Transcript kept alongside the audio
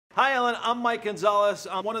Hi Ellen, I'm Mike Gonzalez.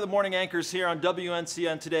 I'm one of the morning anchors here on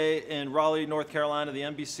WNCN today in Raleigh, North Carolina, the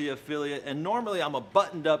NBC affiliate. And normally I'm a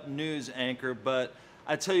buttoned up news anchor, but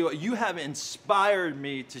I tell you what, you have inspired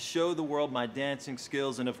me to show the world my dancing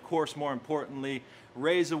skills and of course, more importantly,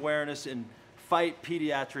 raise awareness and fight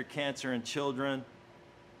pediatric cancer in children.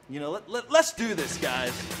 You know, let's do this,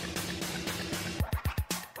 guys.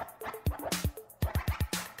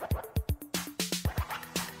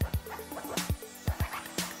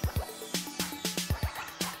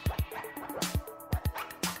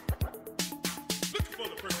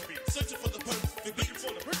 Searching for the perfect beat. Looking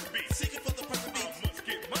for the perfect beat. Seeking for the perfect beat. I must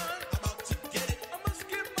get mine. I'm about to get it. I must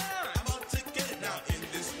get mine. I'm about to get it. Now in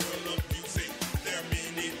this world of music, there are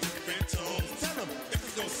many different tones. Tell them if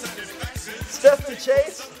it's no satisfaction. Stephanie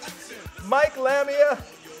Chase, Mike Lamia,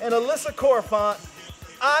 and Alyssa Corfont,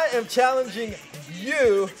 I am challenging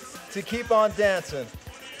you to keep on dancing.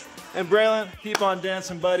 And Braylon, keep on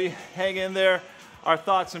dancing, buddy. Hang in there. Our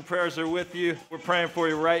thoughts and prayers are with you. We're praying for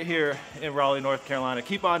you right here in Raleigh, North Carolina.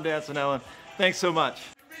 Keep on dancing, Ellen. Thanks so much.